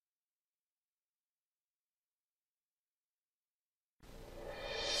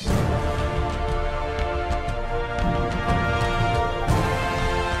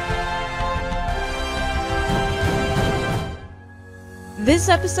This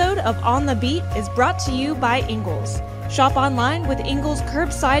episode of On the Beat is brought to you by Ingles. Shop online with Ingles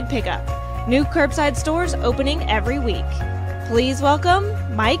Curbside Pickup. New curbside stores opening every week. Please welcome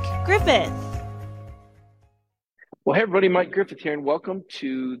Mike Griffith. Well, hey everybody, Mike Griffith here, and welcome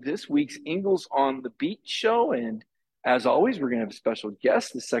to this week's Ingles on the Beat show. And as always, we're going to have a special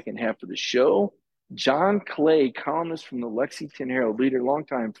guest the second half of the show. John Clay, columnist from the Lexington Herald-Leader,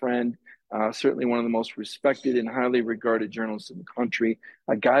 longtime friend, certainly one of the most respected and highly regarded journalists in the country,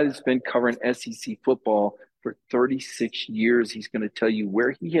 a guy that's been covering SEC football for 36 years. He's going to tell you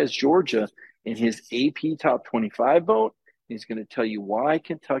where he has Georgia in his AP Top 25 vote. He's going to tell you why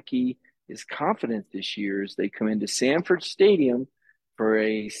Kentucky is confident this year as they come into Sanford Stadium for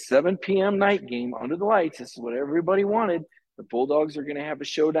a 7 p.m. night game under the lights. This is what everybody wanted. The Bulldogs are going to have a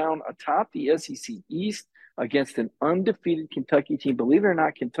showdown atop the SEC East against an undefeated Kentucky team. Believe it or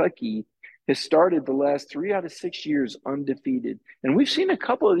not, Kentucky has started the last 3 out of 6 years undefeated. And we've seen a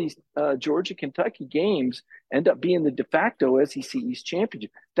couple of these Georgia-Kentucky games end up being the de facto SEC East championship.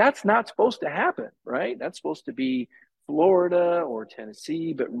 That's not supposed to happen, right? That's supposed to be Florida or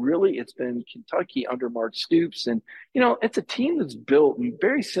Tennessee, but really it's been Kentucky under Mark Stoops. And, you know, it's a team that's built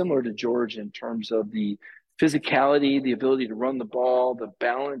very similar to Georgia in terms of the physicality, the ability to run the ball, the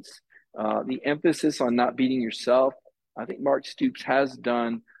balance, the emphasis on not beating yourself. I think Mark Stoops has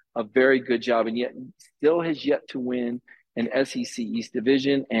done a very good job, and yet still has yet to win an SEC East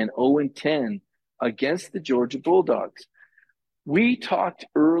Division, and 0-10 against the Georgia Bulldogs. We talked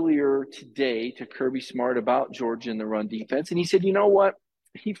earlier today to Kirby Smart about Georgia and the run defense, and he said, you know what?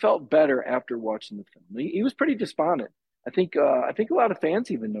 He felt better after watching the film. He was pretty despondent. I think a lot of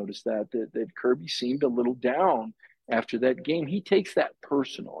fans even noticed that Kirby seemed a little down after that game. He takes that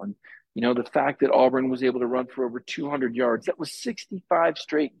personal, and you know, the fact that Auburn was able to run for over 200 yards, that was 65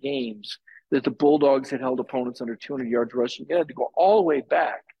 straight games that the Bulldogs had held opponents under 200 yards rushing. You had to go all the way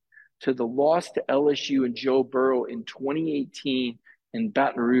back to the loss to LSU and Joe Burrow in 2018 in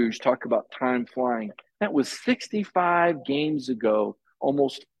Baton Rouge. Talk about time flying. That was 65 games ago,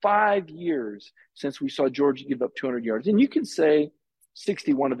 almost 5 years since we saw Georgia give up 200 yards. And you can say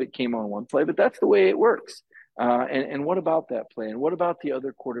 61 of it came on one play, but that's the way it works. And what about that play? And what about the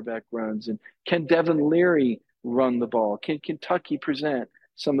other quarterback runs? And can Devin Leary run the ball? Can Kentucky present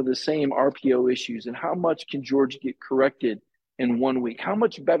some of the same RPO issues? And how much can Georgia get corrected in 1 week? How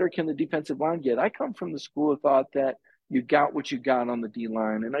much better can the defensive line get? I come from the school of thought that you got what you got on the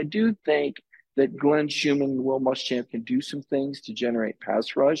D-line. And I do think that Glenn Schumann and Will Muschamp can do some things to generate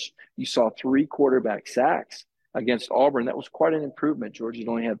pass rush. You saw 3 quarterback sacks against Auburn. That was quite an improvement. Georgia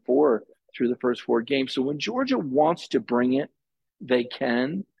only had 4 through the first 4 games. So when Georgia wants to bring it, they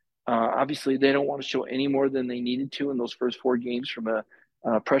can. Obviously, they don't want to show any more than they needed to in those first 4 games from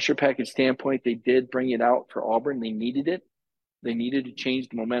a pressure package standpoint. They did bring it out for Auburn. They needed it. They needed to change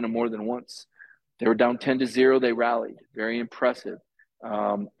the momentum more than once. They were down 10-0. They rallied. Very impressive.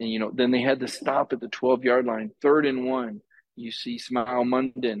 And, you know, then they had to stop at the 12-yard line, 3rd and 1. You see Smile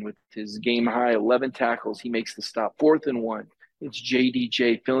Munden with his game-high 11 tackles. He makes the stop. 4th and 1. It's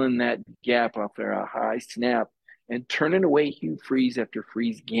JDJ filling that gap off there, a high snap, and turning away Hugh Freeze after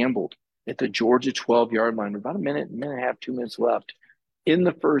Freeze gambled at the Georgia 12-yard line. About a minute and a half, 2 minutes left in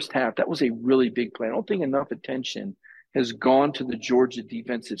the first half. That was a really big play. I don't think enough attention has gone to the Georgia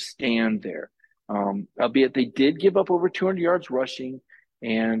defensive stand there. Albeit they did give up over 200 yards rushing,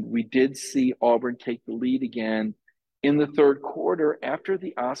 and we did see Auburn take the lead again in the third quarter after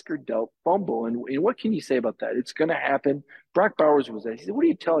the Oscar Delp fumble. And what can you say about that? It's going to happen. Brock Bowers was there. He said, what do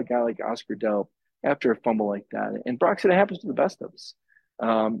you tell a guy like Oscar Delp after a fumble like that? And Brock said, it happens to the best of us.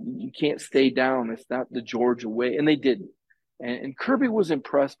 You can't stay down. It's not the Georgia way. And they didn't. And Kirby was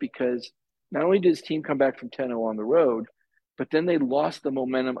impressed because not only did his team come back from 10-0 on the road, but then they lost the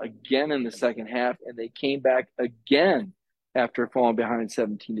momentum again in the second half, and they came back again after falling behind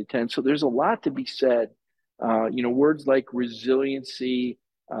 17-10. So there's a lot to be said. You know, words like resiliency,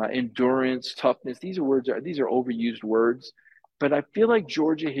 endurance, toughness, these are overused words. But I feel like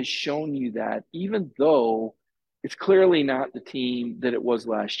Georgia has shown you that, even though it's clearly not the team that it was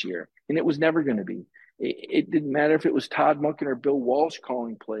last year, and it was never going to be. It didn't matter if it was Todd Monken or Bill Walsh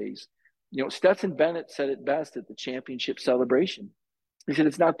calling plays. You know, Stetson Bennett said it best at the championship celebration. He said,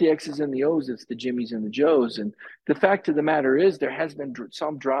 it's not the X's and the O's, it's the Jimmies and the Joes. And the fact of the matter is there has been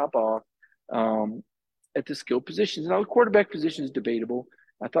some drop-off at the skill positions. Now, the quarterback position is debatable.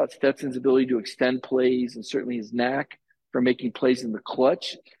 I thought Stetson's ability to extend plays and certainly his knack for making plays in the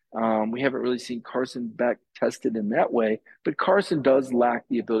clutch. We haven't really seen Carson back tested in that way, but Carson does lack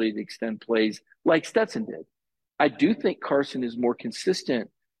the ability to extend plays like Stetson did. I do think Carson is more consistent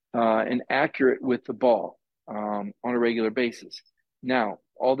and accurate with the ball on a regular basis. Now,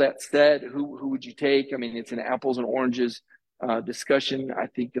 all that said, who would you take? I mean, it's an apples and oranges discussion. I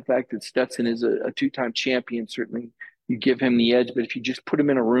think the fact that Stetson is a two-time champion, certainly you give him the edge. But if you just put him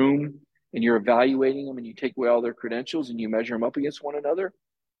in a room and you're evaluating them and you take away all their credentials and you measure them up against one another,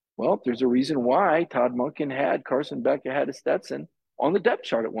 well, there's a reason why Todd Monken had Carson Beck ahead of Stetson on the depth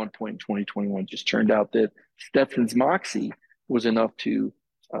chart at one point in 2021. Just turned out that Stetson's moxie was enough to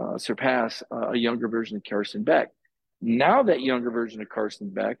surpass a younger version of Carson Beck. Now that younger version of Carson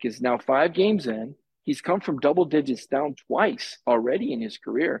Beck is now 5 games in. He's come from double digits down twice already in his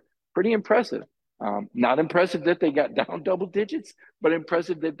career. Pretty impressive. Not impressive that they got down double digits, but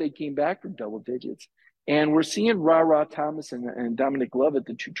impressive that they came back from double digits. And we're seeing Ra Thomas and Dominic Lovett,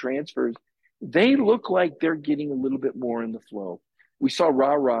 the 2 transfers. They look like they're getting a little bit more in the flow. We saw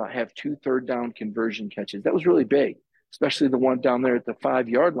Ra have 2 third-down conversion catches. That was really big, especially the one down there at the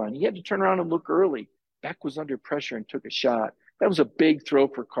 5-yard line. He had to turn around and look early. Beck was under pressure and took a shot. That was a big throw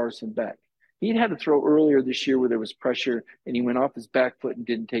for Carson Beck. He'd had to throw earlier this year where there was pressure, and he went off his back foot and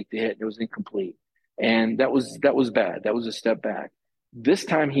didn't take the hit, and it was incomplete. And that was bad. That was a step back. This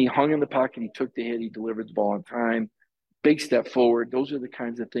time he hung in the pocket, he took the hit, he delivered the ball on time. Big step forward. Those are the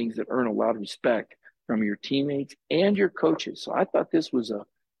kinds of things that earn a lot of respect from your teammates and your coaches. So I thought this was a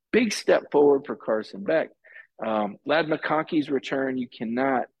big step forward for Carson Beck. Ladd McConkey's return, you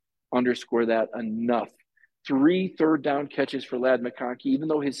cannot underscore that enough. 3 third-down catches for Ladd McConkey. Even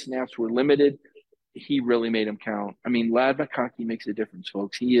though his snaps were limited, he really made them count. I mean, Ladd McConkey makes a difference,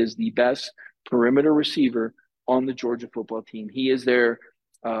 folks. He is the best perimeter receiver on the Georgia football team. He is their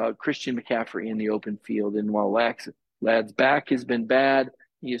Christian McCaffrey in the open field. And while Ladd's back has been bad,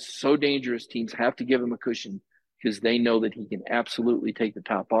 he is so dangerous. Teams have to give him a cushion because they know that he can absolutely take the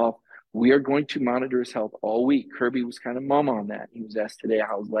top off. We are going to monitor his health all week. Kirby was kind of mum on that. He was asked today,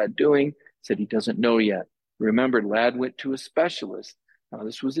 how's Ladd doing? Said he doesn't know yet. Remember, Ladd went to a specialist.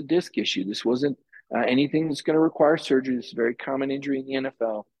 This was a disc issue. This wasn't anything that's going to require surgery. This is a very common injury in the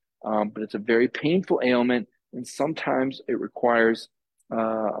NFL, but it's a very painful ailment, and sometimes it requires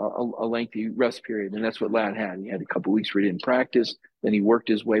a lengthy rest period, and that's what Ladd had. He had a couple of weeks where he didn't practice. Then he worked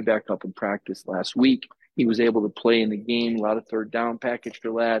his way back up in practice last week. He was able to play in the game. A lot of third down package for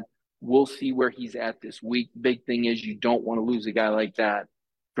Ladd. We'll see where he's at this week. Big thing is you don't want to lose a guy like that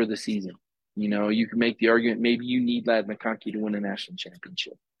for the season. You know, you can make the argument maybe you need Ladd McConkey to win a national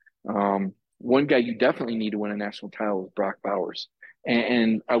championship. One guy you definitely need to win a national title is Brock Bowers.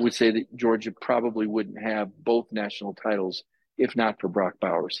 And I would say that Georgia probably wouldn't have both national titles if not for Brock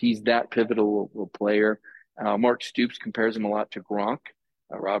Bowers. He's that pivotal of a player. Mark Stoops compares him a lot to Gronk,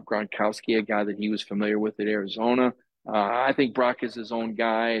 Rob Gronkowski, a guy that he was familiar with at Arizona. I think Brock is his own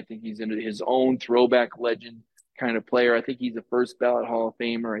guy. I think he's into his own throwback legend kind of player. I think he's a first ballot Hall of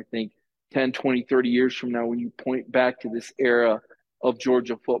Famer. I think 10, 20, 30 years from now, when you point back to this era of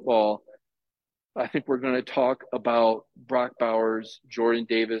Georgia football, I think we're going to talk about Brock Bowers, Jordan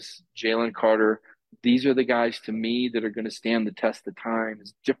Davis, Jalen Carter. These are the guys to me that are going to stand the test of time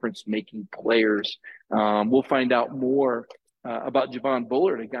as difference-making players. We'll find out more about Javon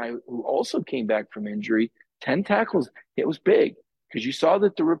Bullard, a guy who also came back from injury. 10 tackles, it was big because you saw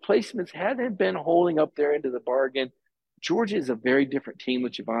that the replacements hadn't been holding up their end of the bargain. Georgia is a very different team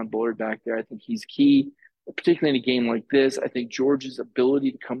with Javon Bullard back there. I think he's key, particularly in a game like this. I think Georgia's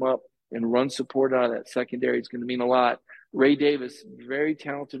ability to come up and run support out of that secondary is going to mean a lot. Ray Davis, very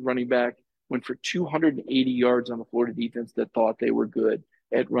talented running back, went for 280 yards on the Florida defense that thought they were good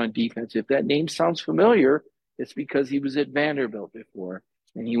at run defense. If that name sounds familiar, it's because he was at Vanderbilt before,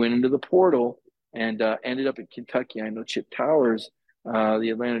 and he went into the portal and ended up at Kentucky. I know Chip Towers, the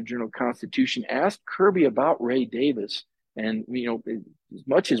Atlanta Journal-Constitution, asked Kirby about Ray Davis. And, you know, as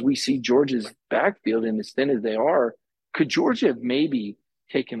much as we see Georgia's backfield and as thin as they are, could Georgia have maybe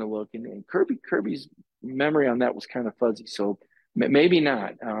taken a look? And Kirby's memory on that was kind of fuzzy. So maybe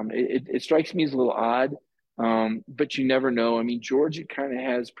not. It strikes me as a little odd, but you never know. I mean, Georgia kind of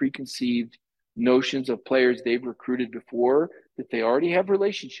has preconceived notions of players they've recruited before that they already have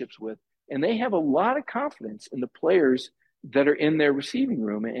relationships with, and they have a lot of confidence in the players that are in their receiving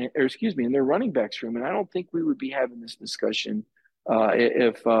room, in their running backs room. And I don't think we would be having this discussion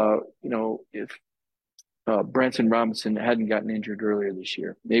if Branson Robinson hadn't gotten injured earlier this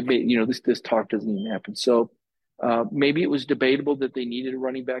year. Maybe, this talk doesn't even happen. So maybe it was debatable that they needed a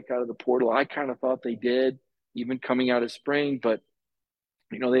running back out of the portal. I kind of thought they did, even coming out of spring, but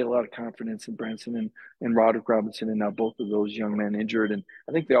they had a lot of confidence in Branson and Roderick Robinson, and now both of those young men injured. And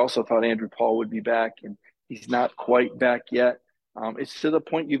I think they also thought Andrew Paul would be back, and he's not quite back yet. It's to the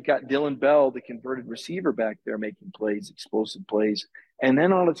point you've got Dylan Bell, the converted receiver, back there making plays, explosive plays. And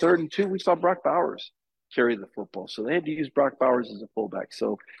then on a 3rd and 2, we saw Brock Bowers. carry the football. So they had to use Brock Bowers as a fullback.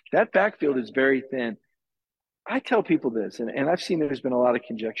 So that backfield is very thin. I tell people this, and I've seen there's been a lot of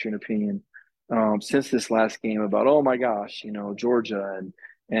conjecture and opinion since this last game about, oh my gosh, Georgia and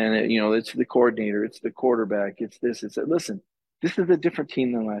it's the coordinator, it's the quarterback, it's this, it's that. Listen, this is a different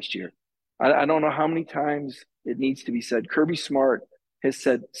team than last year. I don't know how many times it needs to be said. Kirby Smart has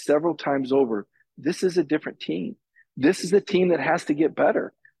said several times over, this is a different team. This is a team that has to get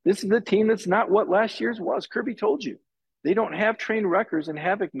better. This is a team that's not what last year's was. Kirby told you. They don't have trained wreckers and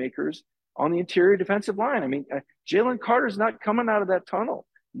havoc makers on the interior defensive line. I mean, Jalen Carter's not coming out of that tunnel.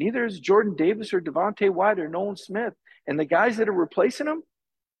 Neither is Jordan Davis or Devontae White or Nolan Smith. And the guys that are replacing them,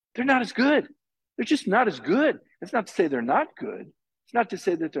 they're not as good. They're just not as good. It's not to say they're not good. It's not to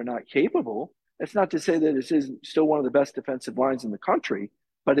say that they're not capable. It's not to say that this isn't still one of the best defensive lines in the country,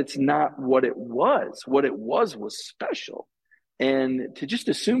 but it's not what it was. What it was special. And to just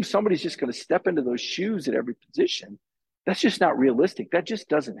assume somebody's just going to step into those shoes at every position, that's just not realistic. That just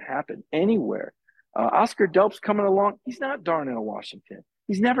doesn't happen anywhere. Oscar Delp's coming along. He's not Darnell Washington.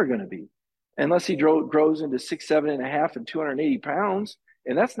 He's never going to be, unless he grows into 6'7.5" and 280 pounds.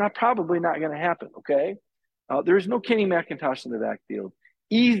 And that's probably not going to happen, okay? There is no Kenny McIntosh in the backfield.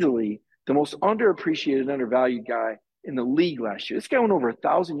 Easily the most underappreciated, undervalued guy in the league last year. This guy went over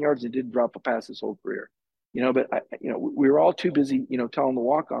 1,000 yards and didn't drop a pass his whole career. But we were all too busy, telling the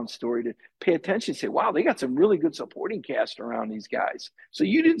walk-on story to pay attention and say, wow, they got some really good supporting cast around these guys. So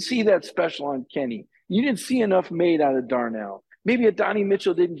you didn't see that special on Kenny. You didn't see enough made out of Darnell. Maybe Adonai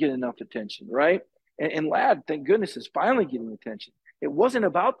Mitchell didn't get enough attention, right? And Ladd, thank goodness, is finally getting attention. It wasn't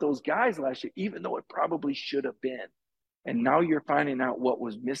about those guys last year, even though it probably should have been. And now you're finding out what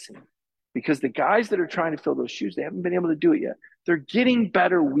was missing. Because the guys that are trying to fill those shoes, they haven't been able to do it yet. They're getting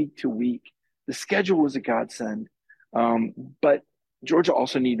better week to week. The schedule was a godsend. But Georgia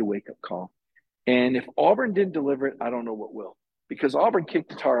also needed a wake-up call. And if Auburn didn't deliver it, I don't know what will. Because Auburn kicked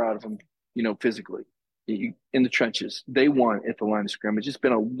the tar out of them, physically in the trenches. They won at the line of scrimmage. It's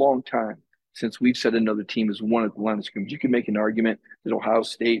been a long time since we've said another team has won at the line of scrimmage. You can make an argument that Ohio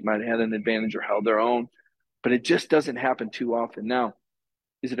State might have had an advantage or held their own, but it just doesn't happen too often. Now,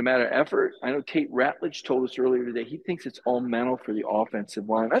 is it a matter of effort? I know Tate Ratledge told us earlier today he thinks it's all mental for the offensive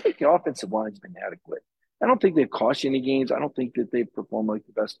line. I think the offensive line's been adequate. I don't think they've cost you any games. I don't think that they've performed like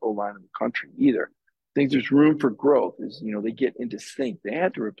the best O-line in the country either. I think there's room for growth as, they get into sync. They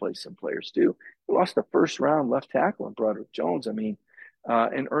had to replace some players too. They lost the first round left tackle in Broderick Jones. And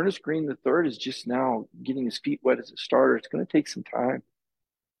Ernest Green III is just now getting his feet wet as a starter. It's going to take some time.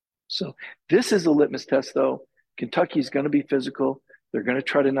 So this is a litmus test, though. Kentucky's going to be physical. They're going to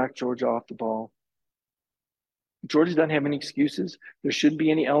try to knock Georgia off the ball. Georgia doesn't have any excuses. There shouldn't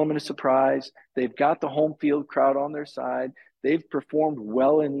be any element of surprise. They've got the home field crowd on their side. They've performed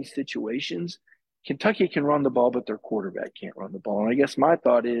well in these situations. Kentucky can run the ball, but their quarterback can't run the ball. And I guess my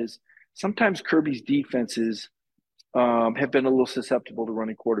thought is sometimes Kirby's defenses have been a little susceptible to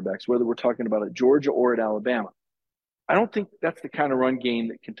running quarterbacks, whether we're talking about at Georgia or at Alabama. I don't think that's the kind of run game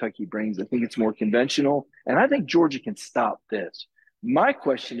that Kentucky brings. I think it's more conventional, and I think Georgia can stop this. My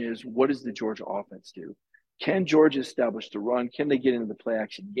question is, what does the Georgia offense do? Can Georgia establish the run? Can they get into the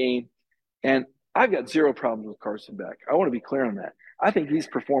play-action game? And I've got zero problems with Carson Beck. I want to be clear on that. I think he's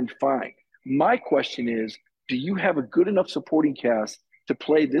performed fine. My question is, do you have a good enough supporting cast to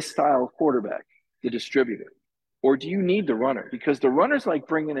play this style of quarterback, the distributor? Or do you need the runner? Because the runner's like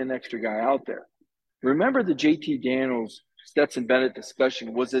bringing an extra guy out there. Remember the JT Daniels, Stetson Bennett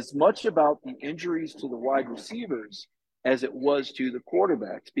discussion was as much about the injuries to the wide receivers as it was to the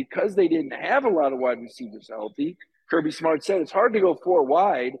quarterbacks. Because they didn't have a lot of wide receivers healthy, Kirby Smart said it's hard to go 4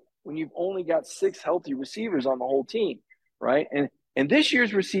 wide when you've only got 6 healthy receivers on the whole team, right? And this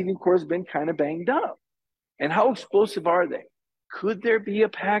year's receiving corps has been kind of banged up. And how explosive are they? Could there be a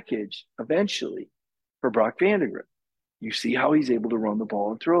package eventually for Brock Vandagriff? You see how he's able to run the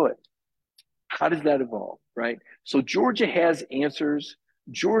ball and throw it. How does that evolve, right? So Georgia has answers.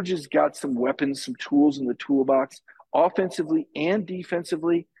 Georgia's got some weapons, some tools in the toolbox, offensively and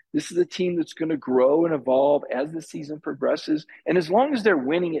defensively. This is a team that's going to grow and evolve as the season progresses. And as long as they're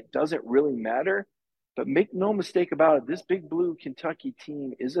winning, it doesn't really matter. But make no mistake about it, this Big Blue Kentucky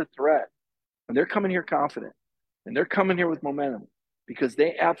team is a threat. And they're coming here confident. And they're coming here with momentum because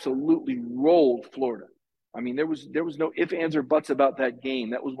they absolutely rolled Florida. I mean, there was no ifs, ands, or buts about that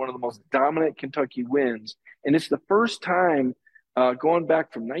game. That was one of the most dominant Kentucky wins. And it's the first time going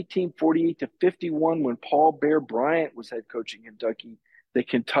back from 1948 to 51 when Paul Bear Bryant was head coaching Kentucky that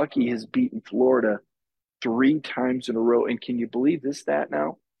Kentucky has beaten Florida 3 times in a row. And can you believe this stat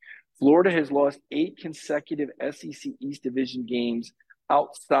now? Florida has lost 8 consecutive SEC East Division games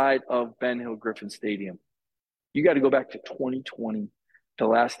outside of Ben Hill Griffin Stadium. You got to go back to 2020, the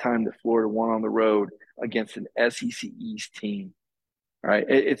last time that Florida won on the road against an SEC East team. All right.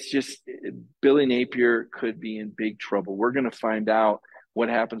 It's just Billy Napier could be in big trouble. We're going to find out what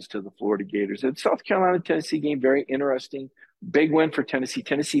happens to the Florida Gators. The South Carolina-Tennessee game, very interesting. Big win for Tennessee.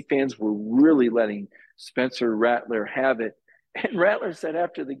 Tennessee fans were really letting Spencer Rattler have it. And Rattler said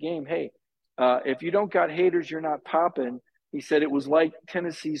after the game, hey, if you don't got haters, you're not popping. He said it was like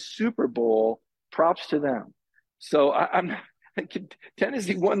Tennessee's Super Bowl. Props to them. So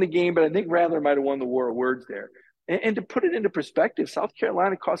Tennessee won the game, but I think Rattler might have won the war of words there. And to put it into perspective, South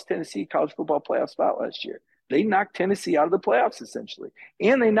Carolina cost Tennessee a college football playoff spot last year. They knocked Tennessee out of the playoffs, essentially.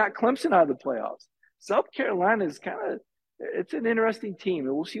 And they knocked Clemson out of the playoffs. South Carolina is it's an interesting team.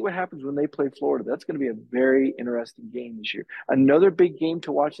 And we'll see what happens when they play Florida. That's going to be a very interesting game this year. Another big game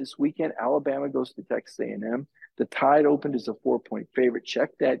to watch this weekend, Alabama goes to Texas A&M. The Tide opened as a 4-point favorite.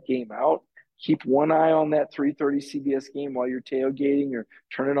 Check that game out. Keep one eye on that 3:30 CBS game while you're tailgating, or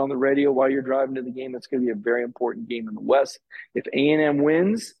turn it on the radio while you're driving to the game. That's going to be a very important game in the West. If A&M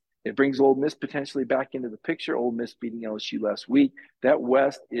wins, it brings Ole Miss potentially back into the picture. Ole Miss beating LSU last week. That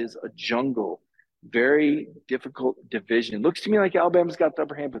West is a jungle. Very difficult division. It looks to me like Alabama's got the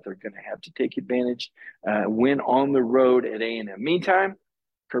upper hand, but they're going to have to take advantage, win on the road at A&M. Meantime,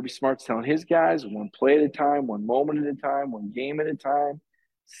 Kirby Smart's telling his guys, one play at a time, one moment at a time, one game at a time.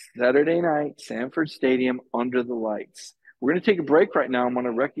 Saturday night, Sanford Stadium, under the lights. We're going to take a break right now. I want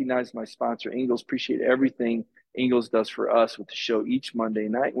to recognize my sponsor, Ingles. Appreciate everything Ingles does for us with the show each Monday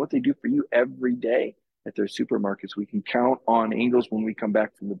night, and what they do for you every day at their supermarkets. We can count on Ingles when we come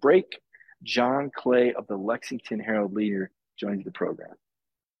back from the break. John Clay of the Lexington Herald-Leader joins the program.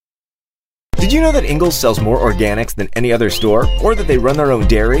 Did you know that Ingles sells more organics than any other store? Or that they run their own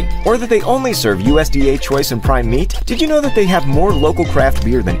dairy? Or that they only serve USDA choice and prime meat? Did you know that they have more local craft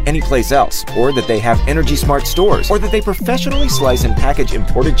beer than any place else? Or that they have Energy Smart stores? Or that they professionally slice and package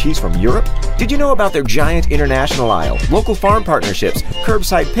imported cheese from Europe? Did you know about their giant international aisle, local farm partnerships,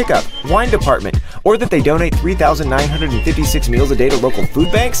 curbside pickup, wine department? Or that they donate 3,956 meals a day to local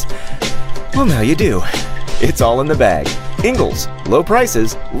food banks? Well, now you do. It's all in the bag. Ingles, low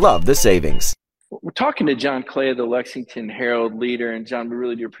prices, love the savings. We're talking to John Clay of the Lexington Herald-Leader. And John, we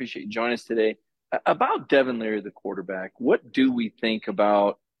really do appreciate you joining us today. About Devin Leary, the quarterback, what do we think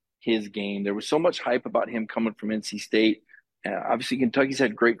about his game? There was so much hype about him coming from NC State. Obviously, Kentucky's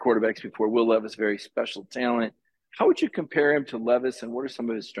had great quarterbacks before. Will Levis, very special talent. How would you compare him to Levis, and what are some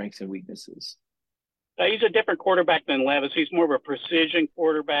of his strengths and weaknesses? He's a different quarterback than Levis. He's more of a precision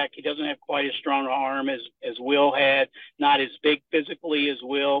quarterback. He doesn't have quite as strong an arm as Will had, not as big physically as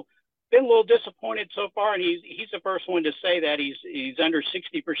Will. Been a little disappointed so far, and he's the first one to say that. He's under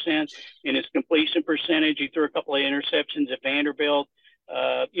 60% in his completion percentage. He threw a couple of interceptions at Vanderbilt.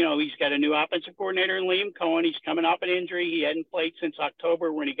 He's got a new offensive coordinator in Liam Cohen. He's coming off an injury. He hadn't played since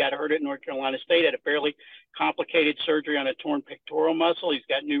October when he got hurt at North Carolina State, had a fairly complicated surgery on a torn pectoral muscle. He's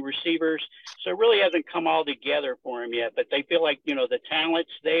got new receivers. So it really hasn't come all together for him yet, but they feel like, the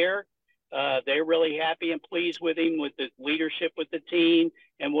talent's there. They're really happy and pleased with him, with the leadership with the team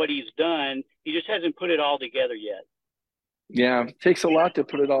and what he's done. He just hasn't put it all together yet. Yeah, it takes a lot to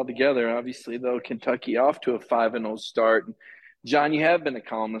put it all together. Obviously, though, Kentucky off to a 5-0 start. John, you have been a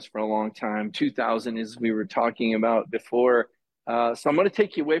columnist for a long time. 2000, as we were talking about before. So I'm going to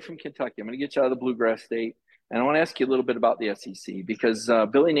take you away from Kentucky. I'm going to get you out of the Bluegrass State. And I want to ask you a little bit about the SEC, because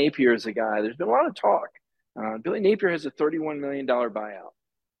Billy Napier is a guy. There's been a lot of talk. Billy Napier has a $31 million buyout.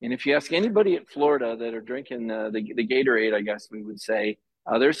 And if you ask anybody at Florida that are drinking the Gatorade, I guess we would say,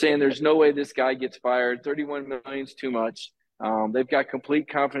 they're saying there's no way this guy gets fired. $31 million is too much. They've got complete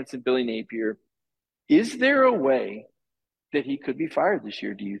confidence in Billy Napier. Is there a way that he could be fired this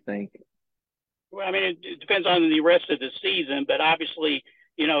year, do you think? Well, I mean, it depends on the rest of the season, but obviously,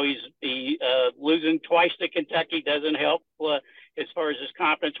 he's losing twice to Kentucky doesn't help as far as his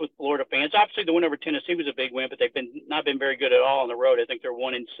confidence with Florida fans. Obviously, the win over Tennessee was a big win, but they've not been very good at all on the road. I think they're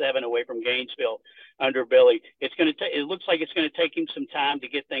 1-7 away from Gainesville under Billy. It looks like it's going to take him some time to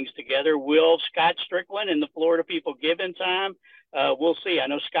get things together. Will Scott Strickland and the Florida people give him time? We'll see. I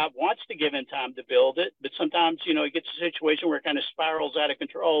know Scott wants to give him time to build it, but sometimes, it gets a situation where it kind of spirals out of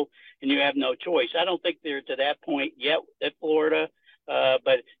control and you have no choice. I don't think they're to that point yet at Florida.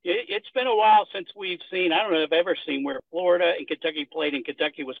 But it's been a while since we've seen, I don't know if I've ever seen where Florida and Kentucky played, and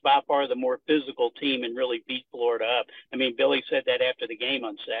Kentucky was by far the more physical team and really beat Florida up. I mean, Billy said that after the game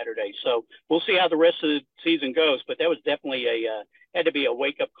on Saturday. So we'll see how the rest of the season goes, but that was definitely had to be a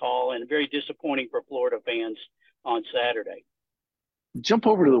wake-up call and very disappointing for Florida fans on Saturday. Jump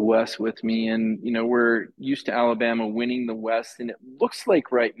over to the West with me. And, we're used to Alabama winning the West, and it looks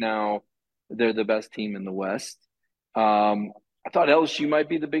like right now they're the best team in the West. I thought LSU might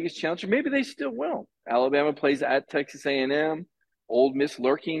be the biggest challenger. Maybe they still will. Alabama plays at Texas A&M. Ole Miss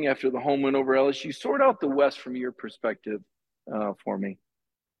lurking after the home win over LSU. Sort out the West from your perspective for me.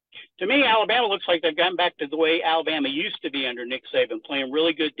 To me, Alabama looks like they've gotten back to the way Alabama used to be under Nick Saban, playing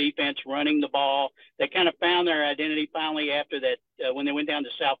really good defense, running the ball. They kind of found their identity finally after that when they went down to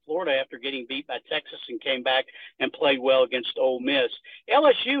South Florida after getting beat by Texas and came back and played well against Ole Miss.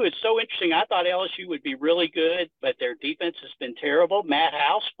 LSU is so interesting. I thought LSU would be really good, but their defense has been terrible. Matt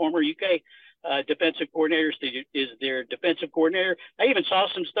House, former UK defensive coordinator, is their defensive coordinator. I even saw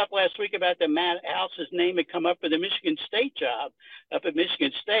some stuff last week about that Matt House's name had come up for the Michigan State job up at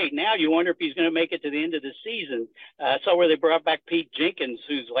Michigan State. Now you wonder if he's going to make it to the end of the season. I saw where they brought back Pete Jenkins,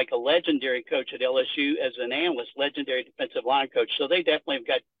 who's like a legendary coach at LSU as an analyst, legendary defensive line coach. So they definitely have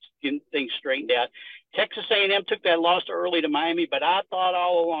got things straightened out. Texas A&M took that loss early to Miami, but I thought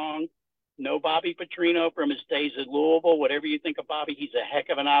all along, no Bobby Petrino from his days at Louisville. Whatever you think of Bobby, he's a heck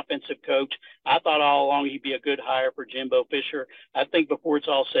of an offensive coach. I thought all along he'd be a good hire for Jimbo Fisher. I think before it's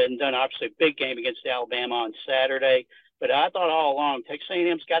all said and done, obviously a big game against Alabama on Saturday. But I thought all along Texas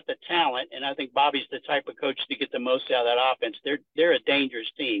A&M's got the talent, and I think Bobby's the type of coach to get the most out of that offense. They're a dangerous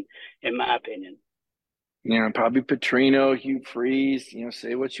team, in my opinion. Yeah, Bobby Petrino, Hugh Freeze,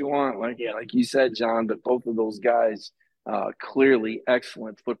 say what you want, like you said, John, but both of those guys clearly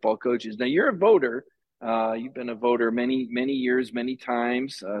excellent football coaches. Now you're a voter. You've been a voter many, many years, many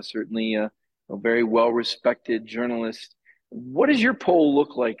times. Certainly a very well-respected journalist. What does your poll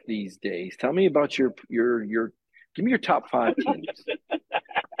look like these days? Tell me about your give me your top 5 teams.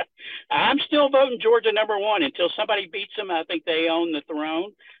 I'm still voting Georgia number 1 until somebody beats them. I think they own the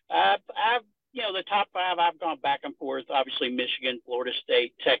throne. The top 5, I've gone back and forth. Obviously, Michigan, Florida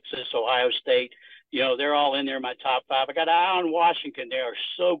State, Texas, Ohio State. They're all in there in my top 5. I got an eye on Washington. They are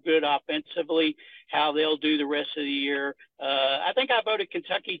so good offensively. How they'll do the rest of the year. I think I voted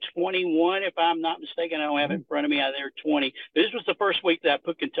Kentucky 21, if I'm not mistaken. I don't have it in front of me. They're 20. This was the first week that I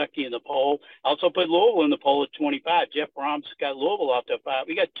put Kentucky in the poll. I also put Louisville in the poll at 25. Jeff Brom's got Louisville off to 5.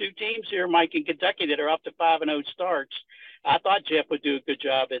 We got 2 teams here, Mike, in Kentucky that are off to 5-0 starts. I thought Jeff would do a good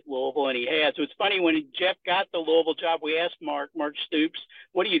job at Louisville, and he has. It's funny, when Jeff got the Louisville job, we asked Mark Stoops,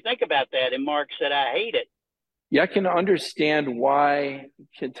 what do you think about that? And Mark said, I hate it. Yeah, I can understand why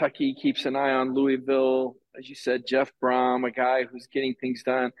Kentucky keeps an eye on Louisville. As you said, Jeff Brom, a guy who's getting things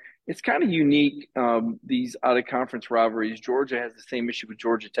done. It's kind of unique, these out-of-conference rivalries. Georgia has the same issue with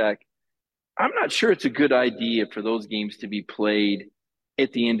Georgia Tech. I'm not sure it's a good idea for those games to be played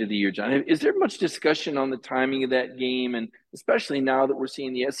at the end of the year, John. Is there much discussion on the timing of that game? And especially now that we're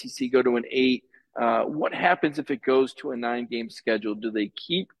seeing the SEC go to an 8, what happens if it goes to a 9-game schedule? Do they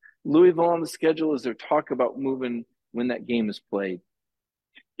keep Louisville on the schedule? Is there talk about moving when that game is played?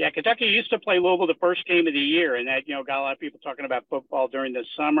 Yeah, Kentucky used to play Louisville the first game of the year, and that, got a lot of people talking about football during the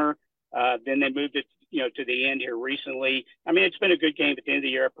summer. Then they moved it, to the end here recently. I mean, it's been a good game at the end of the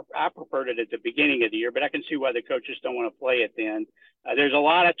year. I preferred it at the beginning of the year, but I can see why the coaches don't want to play it then. There's a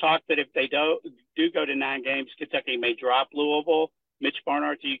lot of talk that if they do go to 9 games, Kentucky may drop Louisville. Mitch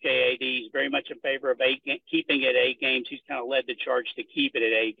Barnhart, the UK AD, is very much in favor of keeping it 8 games. He's kind of led the charge to keep it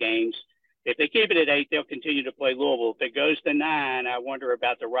at 8 games. If they keep it at 8, they'll continue to play Louisville. If it goes to 9, I wonder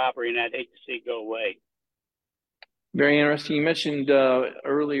about the rivalry, and I'd hate to see it go away. Very interesting. You mentioned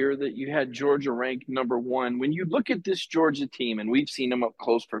earlier that you had Georgia ranked number 1. When you look at this Georgia team, and we've seen them up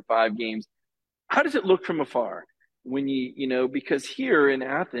close for 5 games, how does it look from afar? When because here in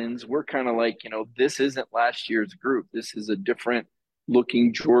Athens, we're kind of like, this isn't last year's group. This is a different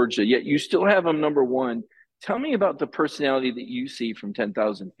looking Georgia, yet you still have them number 1. Tell me about the personality that you see from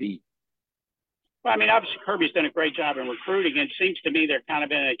 10,000 feet. Well, I mean, obviously Kirby's done a great job in recruiting, and it seems to me they're kind of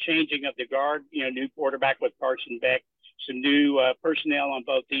in a changing of the guard, new quarterback with Carson Beck, some new personnel on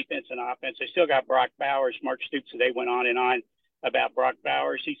both defense and offense. They still got Brock Bowers. Mark Stoops today went on and on about Brock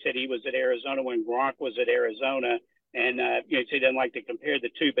Bowers. He said he was at Arizona when Gronk was at Arizona. And, he doesn't like to compare the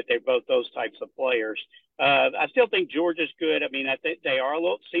two, but they're both those types of players. I still think Georgia's good. I mean, I think they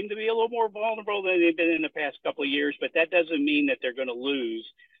seem to be a little more vulnerable than they've been in the past couple of years, but that doesn't mean that they're going to lose.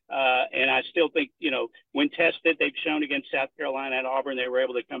 And I still think, when tested, they've shown against South Carolina and Auburn, they were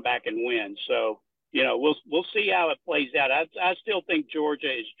able to come back and win. So, we'll see how it plays out. I still think Georgia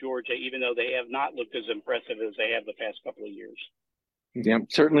is Georgia, even though they have not looked as impressive as they have the past couple of years. Yeah,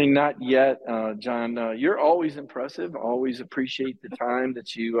 certainly not yet, John. You're always impressive. Always appreciate the time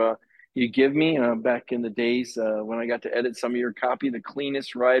that you give me. Back in the days when I got to edit some of your copy, the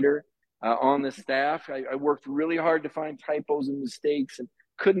cleanest writer on the staff. I worked really hard to find typos and mistakes and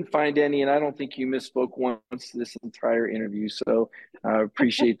couldn't find any, and I don't think you misspoke once this entire interview. So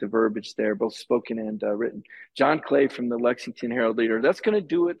appreciate the verbiage there, both spoken and written. John Clay from the Lexington Herald-Leader. That's going to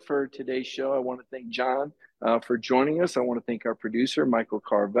do it for today's show. I want to thank John for joining us. I want to thank our producer, Michael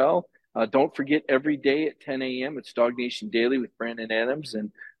Carvel. Don't forget, every day at 10 a.m., it's Dog Nation Daily with Brandon Adams.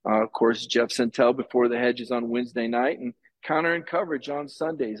 And, of course, Jeff Santel Before the Hedges on Wednesday night. And Counter and Coverage on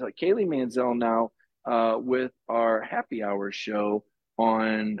Sundays. Kaylee Manziel now with our Happy Hour show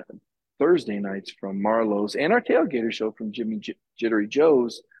on Thursday nights from Marlowe's, and our Tailgater show from Jimmy Jittery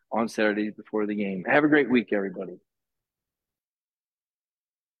Joe's on Saturdays before the game. Have a great week, everybody.